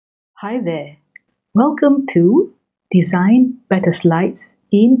Hi there. Welcome to Design Better Slides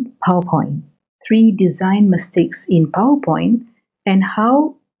in PowerPoint. 3 design mistakes in PowerPoint and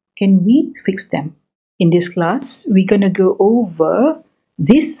how can we fix them. In this class, we're going to go over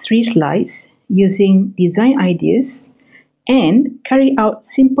these 3 slides using design ideas and carry out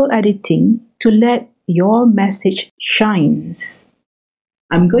simple editing to let your message shines.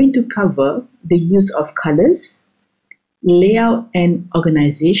 I'm going to cover the use of colors, layout and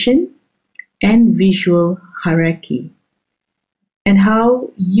organization, and visual hierarchy, and how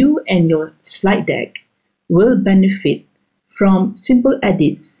you and your slide deck will benefit from simple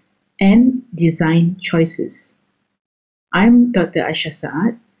edits and design choices. I'm Dr. Aisha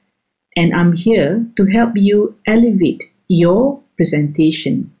Saad, and I'm here to help you elevate your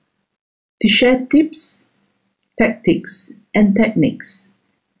presentation, to share tips, tactics, and techniques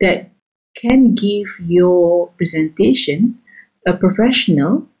that can give your presentation a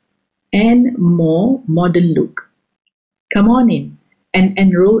professional and more modern look. Come on in and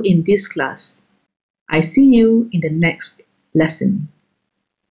enroll in this class. I see you in the next lesson.